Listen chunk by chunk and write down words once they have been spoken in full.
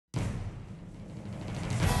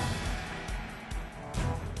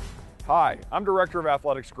Hi, I'm Director of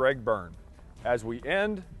Athletics Greg Byrne. As we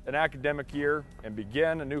end an academic year and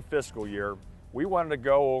begin a new fiscal year, we wanted to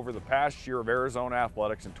go over the past year of Arizona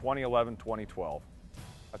athletics in 2011-2012.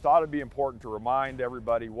 I thought it'd be important to remind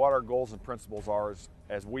everybody what our goals and principles are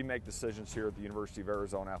as we make decisions here at the University of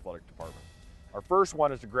Arizona Athletic Department. Our first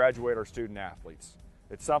one is to graduate our student athletes.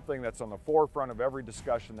 It's something that's on the forefront of every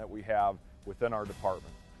discussion that we have within our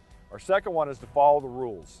department. Our second one is to follow the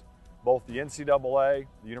rules, both the NCAA,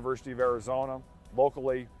 the University of Arizona,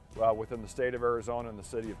 locally within the state of Arizona and the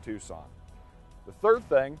city of Tucson. The third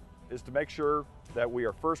thing is to make sure that we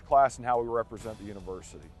are first class in how we represent the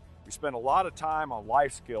university. We spend a lot of time on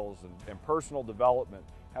life skills and personal development,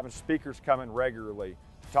 having speakers come in regularly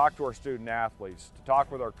to talk to our student athletes, to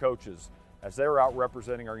talk with our coaches as they're out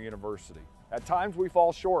representing our university. At times we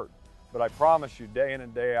fall short, but I promise you day in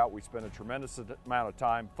and day out we spend a tremendous amount of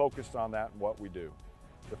time focused on that and what we do.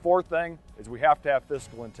 The fourth thing is we have to have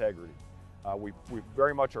fiscal integrity. We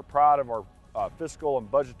very much are proud of our fiscal and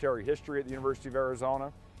budgetary history at the University of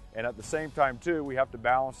Arizona, and at the same time too, we have to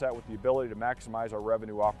balance that with the ability to maximize our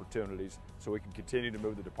revenue opportunities so we can continue to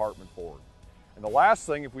move the department forward. And the last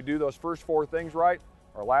thing, if we do those first four things right,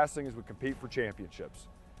 our last thing is we compete for championships.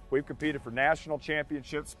 We've competed for national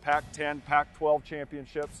championships, Pac-10, Pac-12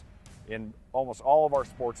 championships in almost all of our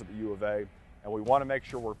sports at the U of A, and we want to make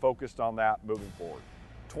sure we're focused on that moving forward.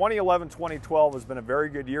 2011-2012 has been a very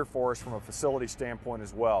good year for us from a facility standpoint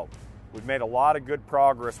as well. We've made a lot of good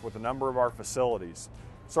progress with a number of our facilities.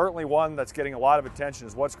 Certainly one that's getting a lot of attention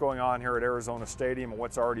is what's going on here at Arizona Stadium and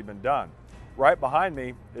what's already been done. Right behind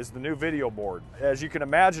me is the new video board. As you can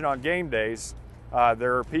imagine on game days,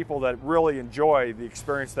 there are people that really enjoy the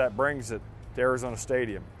experience that brings it to Arizona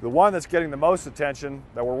Stadium. The one that's getting the most attention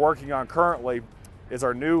that we're working on currently is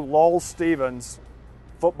our new Lowell Stevens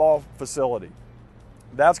football facility.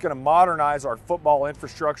 That's going to modernize our football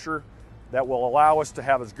infrastructure that will allow us to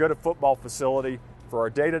have as good a football facility for our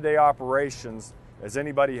day-to-day operations as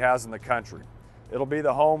anybody has in the country. It'll be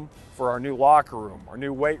the home for our new locker room, our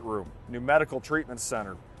new weight room, new medical treatment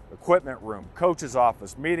center, equipment room, coach's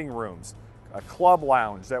office, meeting rooms, a club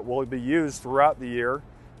lounge that will be used throughout the year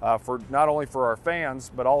for not only for our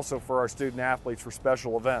fans, but also for our student athletes for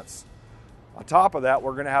special events. On top of that,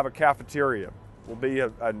 we're going to have a cafeteria. It will be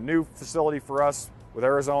a new facility for us with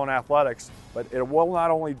Arizona Athletics, but it will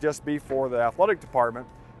not only just be for the athletic department,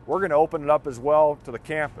 we're going to open it up as well to the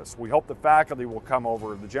campus. We hope the faculty will come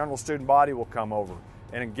over, the general student body will come over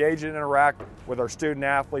and engage and interact with our student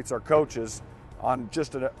athletes, our coaches, on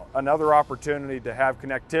just another opportunity to have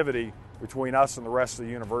connectivity between us and the rest of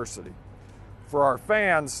the university. For our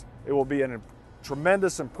fans, it will be a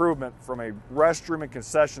tremendous improvement from a restroom and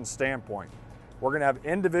concession standpoint. We're going to have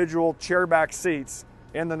individual chairback seats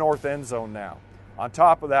in the north end zone now. On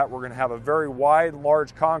top of that, we're going to have a very wide,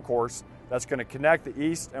 large concourse that's going to connect the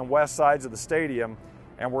east and west sides of the stadium,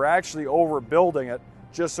 and we're actually overbuilding it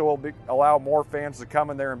just so it'll allow more fans to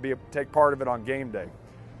come in there and take part of it on game day.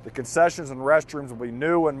 The concessions and restrooms will be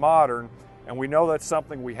new and modern, and we know that's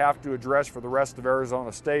something we have to address for the rest of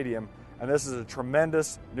Arizona Stadium, and this is a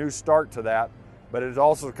tremendous new start to that, but it is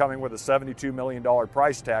also coming with a $72 million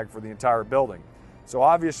price tag for the entire building. So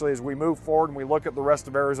obviously as we move forward and we look at the rest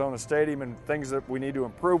of Arizona Stadium and things that we need to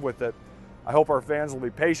improve with it, I hope our fans will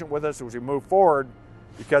be patient with us as we move forward,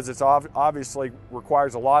 because it's obviously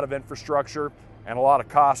requires a lot of infrastructure and a lot of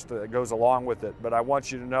cost that goes along with it. But I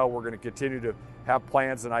want you to know we're going to continue to have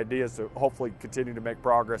plans and ideas to hopefully continue to make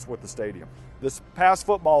progress with the stadium. This past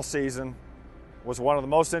football season was one of the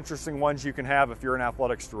most interesting ones you can have if you're an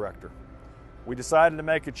athletics director. We decided to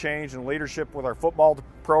make a change in leadership with our football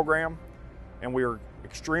program, and we were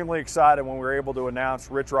extremely excited when we were able to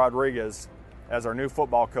announce Rich Rodriguez as our new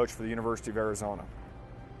football coach for the University of Arizona.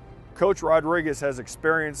 Coach Rodriguez has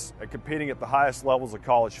experience at competing at the highest levels of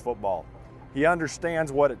college football. He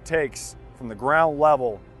understands what it takes from the ground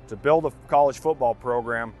level to build a college football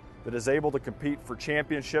program that is able to compete for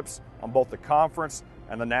championships on both the conference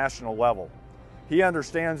and the national level. He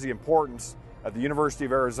understands the importance of the University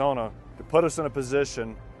of Arizona to put us in a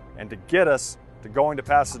position and to get us to going to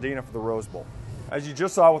Pasadena for the Rose Bowl. As you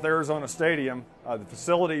just saw with Arizona Stadium, the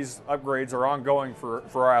facilities upgrades are ongoing for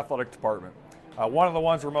our athletic department. One of the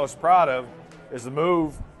ones we're most proud of is the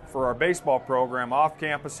move for our baseball program off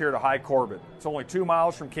campus here to High Corbett. It's only 2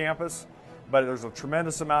 miles from campus, but there's a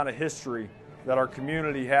tremendous amount of history that our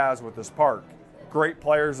community has with this park. Great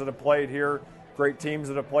players that have played here, great teams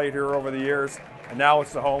that have played here over the years, and now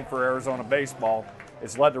it's the home for Arizona baseball.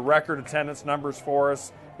 It's led to record attendance numbers for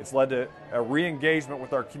us. It's led to a re-engagement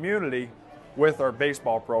with our community with our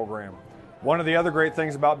baseball program. One of the other great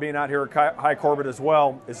things about being out here at High Corbett as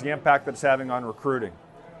well is the impact that it's having on recruiting.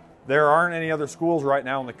 There aren't any other schools right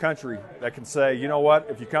now in the country that can say, you know what,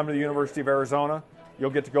 if you come to the University of Arizona,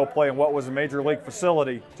 you'll get to go play in what was a major league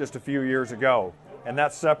facility just a few years ago. And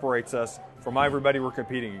that separates us from everybody we're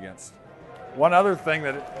competing against. One other thing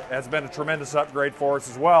that has been a tremendous upgrade for us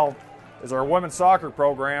as well is our women's soccer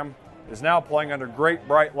program is now playing under great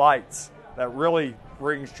bright lights that really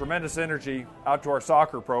brings tremendous energy out to our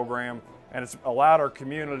soccer program, and it's allowed our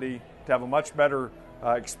community to have a much better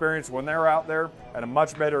experience when they're out there, and a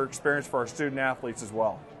much better experience for our student athletes as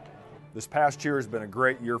well. This past year has been a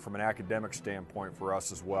great year from an academic standpoint for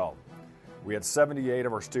us as well. We had 78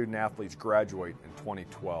 of our student athletes graduate in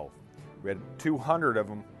 2012. We had 200 of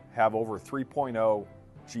them have over 3.0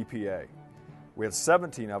 GPA. We had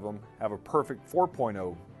 17 of them have a perfect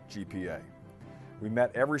 4.0 GPA. We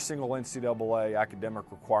met every single NCAA academic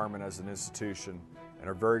requirement as an institution and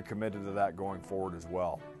are very committed to that going forward as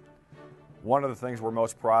well. One of the things we're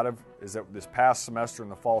most proud of is that this past semester, in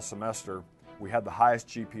the fall semester, we had the highest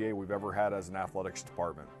GPA we've ever had as an athletics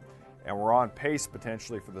department. And we're on pace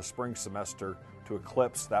potentially for the spring semester to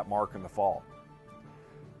eclipse that mark in the fall.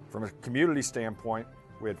 From a community standpoint,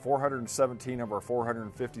 we had 417 of our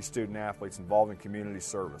 450 student athletes involved in community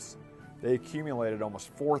service. They accumulated almost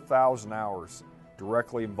 4,000 hours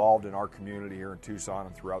directly involved in our community here in Tucson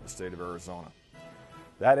and throughout the state of Arizona.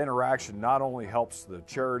 That interaction not only helps the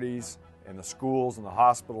charities and the schools and the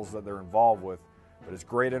hospitals that they're involved with, but it's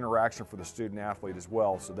great interaction for the student athlete as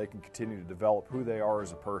well, so they can continue to develop who they are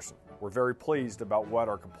as a person. We're very pleased about what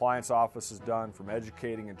our compliance office has done from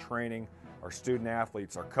educating and training our student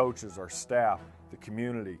athletes, our coaches, our staff, the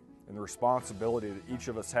community, and the responsibility that each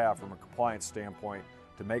of us have from a compliance standpoint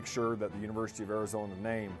to make sure that the University of Arizona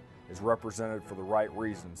name is represented for the right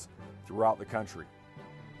reasons throughout the country.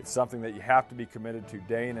 It's something that you have to be committed to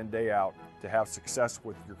day in and day out to have success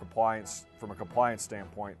with your compliance from a compliance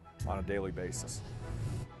standpoint on a daily basis.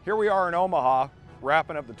 Here we are in Omaha,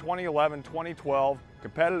 wrapping up the 2011-2012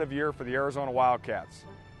 competitive year for the Arizona Wildcats.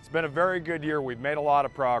 It's been a very good year. We've made a lot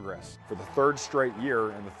of progress. For the third straight year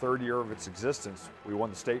and the third year of its existence, we won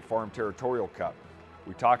the State Farm Territorial Cup.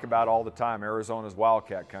 We talk about all the time Arizona's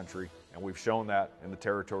Wildcat country, and we've shown that in the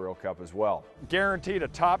Territorial Cup as well. Guaranteed a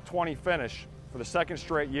top 20 finish for the second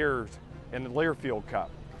straight years in the Learfield Cup.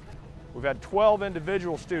 We've had 12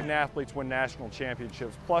 individual student athletes win national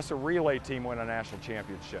championships, plus a relay team win a national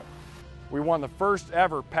championship. We won the first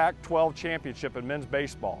ever Pac-12 championship in men's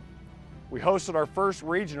baseball. We hosted our first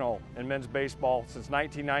regional in men's baseball since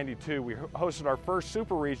 1992. We hosted our first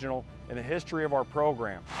super regional in the history of our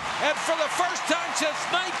program. And for the first time since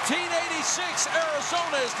 1986,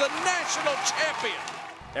 Arizona is the national champion.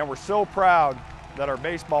 And we're so proud that our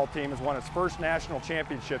baseball team has won its first national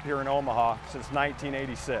championship here in Omaha since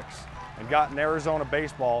 1986 and gotten Arizona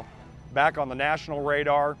baseball back on the national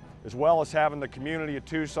radar, as well as having the community of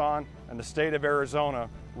Tucson and the state of Arizona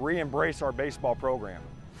re-embrace our baseball program.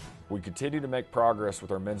 We continue to make progress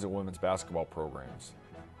with our men's and women's basketball programs.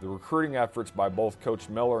 The recruiting efforts by both Coach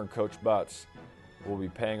Miller and Coach Butts will be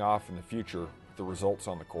paying off in the future with the results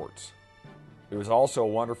on the courts. It was also a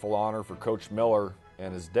wonderful honor for Coach Miller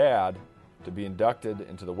and his dad to be inducted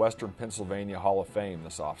into the Western Pennsylvania Hall of Fame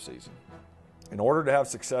this offseason. In order to have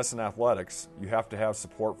success in athletics, you have to have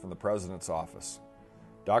support from the President's office.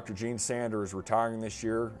 Dr. Gene Sander is retiring this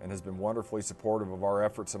year and has been wonderfully supportive of our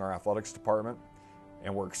efforts in our athletics department,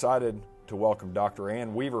 and we're excited to welcome Dr.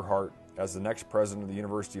 Ann Weaverhart as the next president of the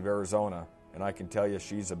University of Arizona, and I can tell you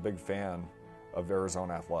she's a big fan of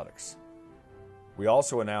Arizona athletics. We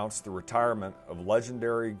also announced the retirement of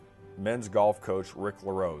legendary men's golf coach Rick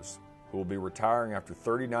LaRose, who will be retiring after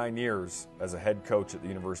 39 years as a head coach at the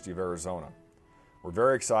University of Arizona. We're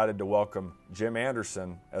very excited to welcome Jim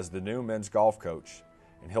Anderson as the new men's golf coach,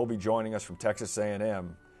 and he'll be joining us from Texas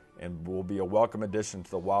A&M and will be a welcome addition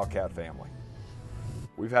to the Wildcat family.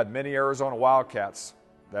 We've had many Arizona Wildcats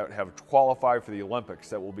that have qualified for the Olympics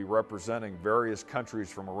that will be representing various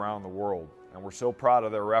countries from around the world, and we're so proud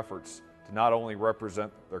of their efforts to not only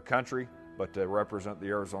represent their country, but to represent the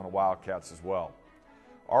Arizona Wildcats as well.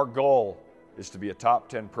 Our goal is to be a top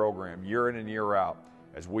 10 program year in and year out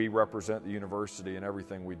as we represent the university in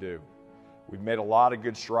everything we do. We've made a lot of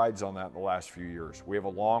good strides on that in the last few years. We have a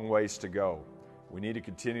long ways to go. We need to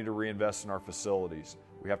continue to reinvest in our facilities.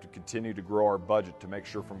 We have to continue to grow our budget to make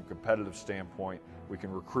sure from a competitive standpoint we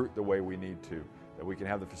can recruit the way we need to, that we can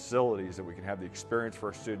have the facilities, that we can have the experience for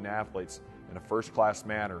our student athletes in a first-class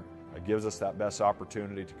manner that gives us that best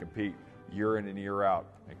opportunity to compete year in and year out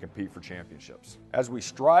and compete for championships. As we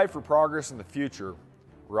strive for progress in the future,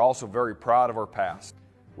 we're also very proud of our past.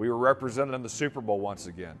 We were represented in the Super Bowl once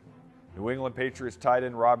again. New England Patriots tight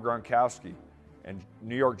end Rob Gronkowski and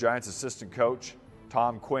New York Giants assistant coach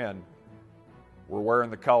Tom Quinn were wearing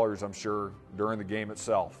the colors, I'm sure, during the game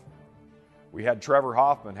itself. We had Trevor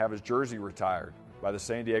Hoffman have his jersey retired by the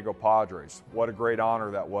San Diego Padres. What a great honor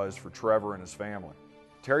that was for Trevor and his family.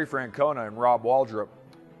 Terry Francona and Rob Waldrop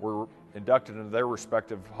were inducted into their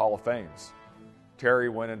respective Hall of Fames. Terry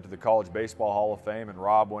went into the College Baseball Hall of Fame and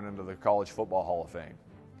Rob went into the College Football Hall of Fame.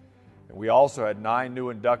 And we also had 9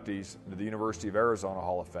 new inductees into the University of Arizona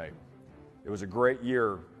Hall of Fame. It was a great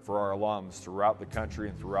year for our alums throughout the country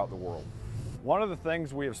and throughout the world. One of the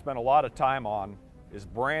things we have spent a lot of time on is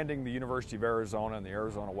branding the University of Arizona and the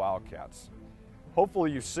Arizona Wildcats.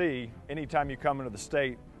 Hopefully you see, anytime you come into the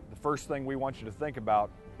state, the first thing we want you to think about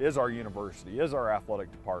is our university, is our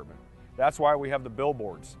athletic department. That's why we have the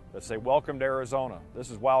billboards that say, "Welcome to Arizona. This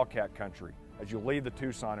is Wildcat country," as you leave the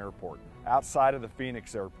Tucson airport, outside of the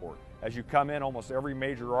Phoenix airport, as you come in almost every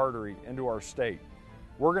major artery into our state.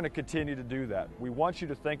 We're going to continue to do that. We want you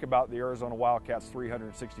to think about the Arizona Wildcats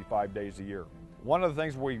 365 days a year. One of the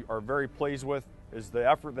things we are very pleased with is the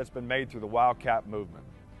effort that's been made through the Wildcat movement.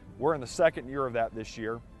 We're in the second year of that this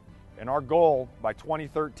year, and our goal by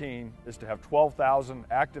 2013 is to have 12,000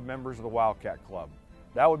 active members of the Wildcat Club.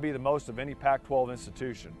 That would be the most of any Pac-12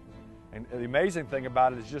 institution. And the amazing thing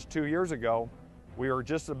about it is just 2 years ago, we were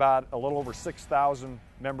just about a little over 6,000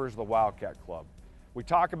 members of the Wildcat Club. We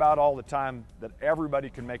talk about all the time that everybody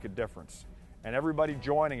can make a difference, and everybody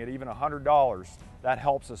joining at even $100, that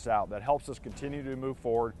helps us out. That helps us continue to move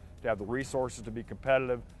forward, to have the resources to be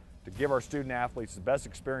competitive, to give our student athletes the best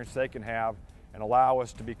experience they can have, and allow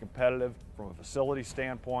us to be competitive from a facility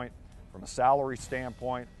standpoint, from a salary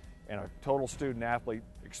standpoint, and a total student athlete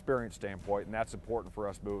experience standpoint, and that's important for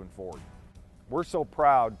us moving forward. We're so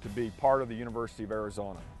proud to be part of the University of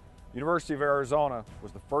Arizona. The University of Arizona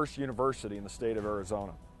was the first university in the state of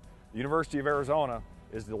Arizona. The University of Arizona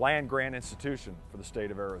is the land-grant institution for the state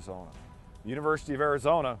of Arizona. The University of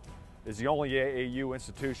Arizona is the only AAU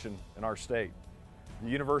institution in our state. The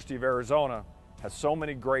University of Arizona has so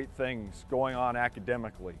many great things going on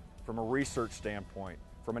academically, from a research standpoint,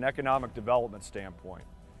 from an economic development standpoint,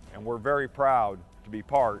 and we're very proud to be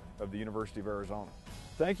part of the University of Arizona.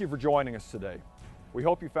 Thank you for joining us today. We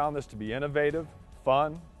hope you found this to be innovative,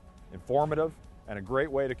 fun, informative, and a great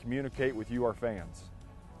way to communicate with you, our fans.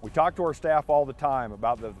 We talk to our staff all the time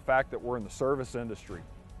about the fact that we're in the service industry.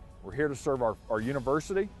 We're here to serve our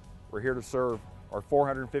university, we're here to serve our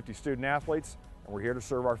 450 student athletes, and we're here to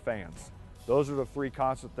serve our fans. Those are the 3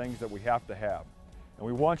 constant things that we have to have. And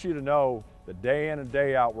we want you to know that day in and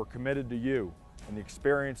day out, we're committed to you and the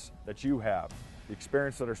experience that you have, the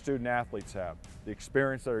experience that our student athletes have, the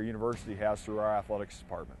experience that our university has through our athletics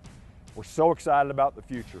department. We're so excited about the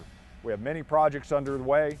future. We have many projects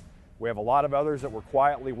underway. We have a lot of others that we're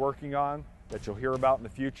quietly working on that you'll hear about in the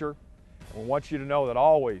future. And we want you to know that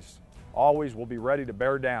always we'll be ready to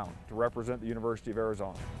bear down to represent the University of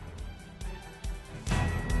Arizona.